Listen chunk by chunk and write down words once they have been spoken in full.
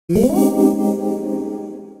In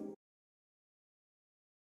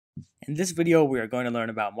this video, we are going to learn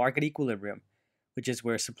about market equilibrium, which is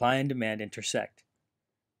where supply and demand intersect.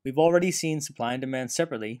 We've already seen supply and demand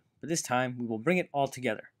separately, but this time we will bring it all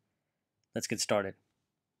together. Let's get started.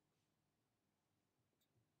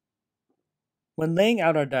 When laying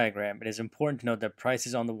out our diagram, it is important to note that price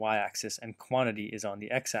is on the y-axis and quantity is on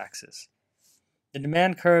the x-axis. The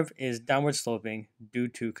demand curve is downward sloping due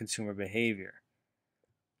to consumer behavior.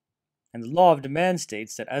 And the law of demand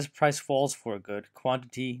states that as price falls for a good,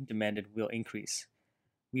 quantity demanded will increase.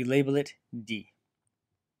 We label it D.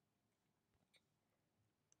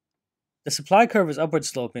 The supply curve is upward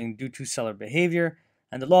sloping due to seller behavior,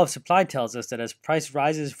 and the law of supply tells us that as price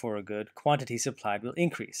rises for a good, quantity supplied will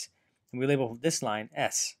increase, and we label this line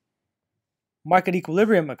S. Market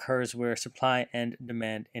equilibrium occurs where supply and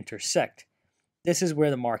demand intersect. This is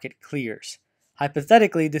where the market clears.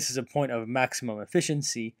 Hypothetically, this is a point of maximum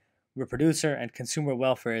efficiency, where producer and consumer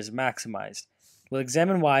welfare is maximized. We'll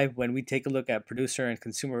examine why when we take a look at producer and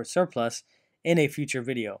consumer surplus in a future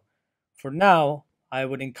video. For now, I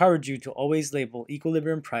would encourage you to always label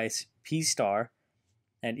equilibrium price P star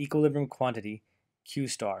and equilibrium quantity Q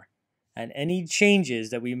star. And any changes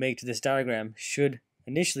that we make to this diagram should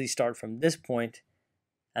initially start from this point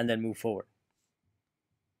and then move forward.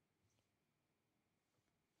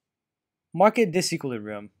 Market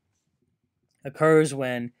disequilibrium occurs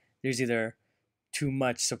when there's either too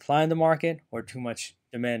much supply in the market or too much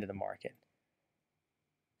demand in the market.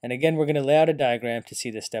 And again, we're going to lay out a diagram to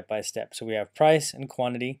see this step by step. So we have price and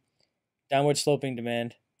quantity, downward sloping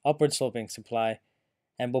demand, upward sloping supply,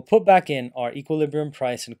 and we'll put back in our equilibrium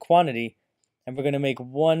price and quantity, and we're going to make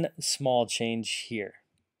one small change here.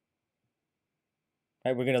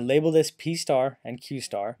 Right, we're going to label this P star and Q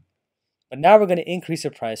star, but now we're going to increase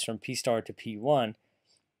the price from P star to P1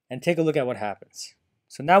 and take a look at what happens.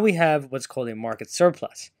 So now we have what's called a market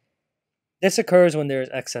surplus. This occurs when there is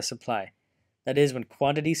excess supply. That is, when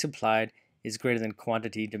quantity supplied is greater than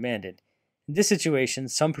quantity demanded. In this situation,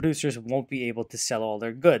 some producers won't be able to sell all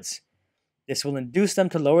their goods. This will induce them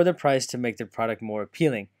to lower their price to make their product more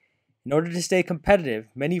appealing. In order to stay competitive,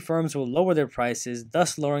 many firms will lower their prices,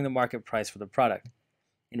 thus lowering the market price for the product.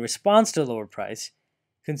 In response to the lower price,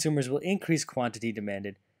 consumers will increase quantity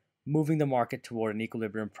demanded, moving the market toward an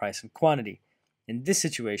equilibrium price and quantity. In this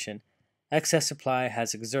situation, excess supply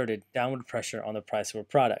has exerted downward pressure on the price of a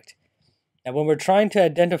product. And when we're trying to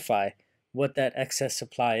identify what that excess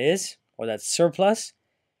supply is, or that surplus,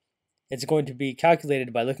 it's going to be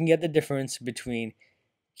calculated by looking at the difference between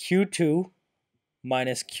Q2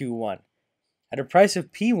 minus Q1. At a price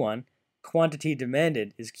of P1, quantity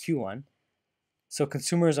demanded is Q1, so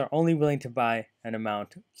consumers are only willing to buy an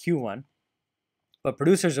amount Q1, but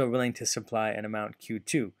producers are willing to supply an amount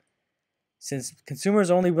Q2. Since consumers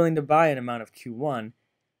are only willing to buy an amount of Q1,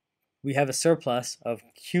 we have a surplus of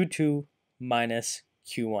Q2 minus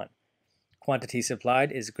Q1. Quantity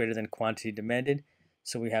supplied is greater than quantity demanded,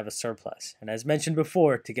 so we have a surplus. And as mentioned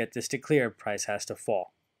before, to get this to clear, price has to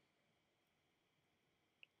fall.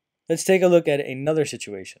 Let's take a look at another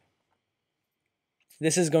situation.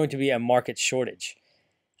 This is going to be a market shortage,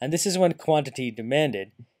 and this is when quantity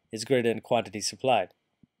demanded is greater than quantity supplied.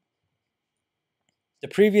 The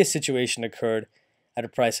previous situation occurred at a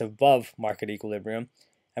price above market equilibrium,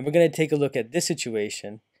 and we're going to take a look at this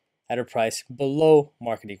situation at a price below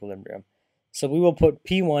market equilibrium. So we will put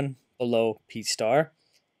P1 below P star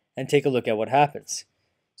and take a look at what happens.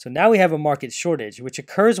 So now we have a market shortage, which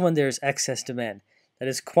occurs when there is excess demand. That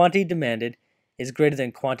is, quantity demanded is greater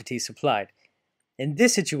than quantity supplied. In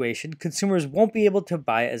this situation, consumers won't be able to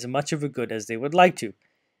buy as much of a good as they would like to.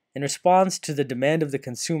 In response to the demand of the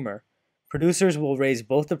consumer, producers will raise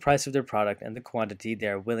both the price of their product and the quantity they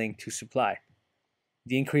are willing to supply.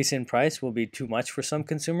 The increase in price will be too much for some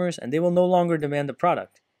consumers, and they will no longer demand the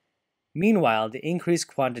product. Meanwhile, the increased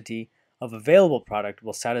quantity of available product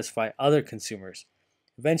will satisfy other consumers.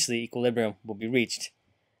 Eventually, equilibrium will be reached.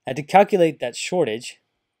 And to calculate that shortage,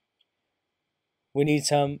 we need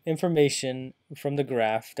some information from the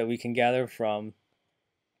graph that we can gather from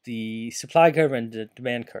the supply curve and the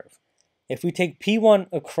demand curve. If we take P1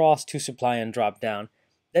 across to supply and drop down,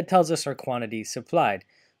 that tells us our quantity supplied.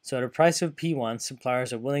 So at a price of P1,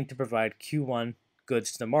 suppliers are willing to provide Q1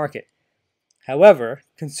 goods to the market. However,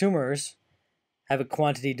 consumers have a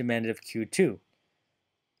quantity demanded of Q2,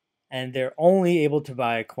 and they're only able to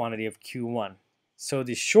buy a quantity of Q1. So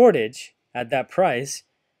the shortage at that price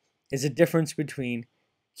is a difference between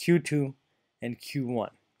Q2 and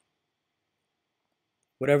Q1,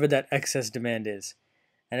 whatever that excess demand is.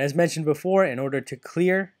 And as mentioned before, in order to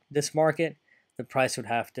clear this market, the price would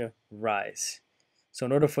have to rise. So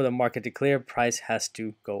in order for the market to clear, price has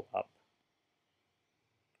to go up.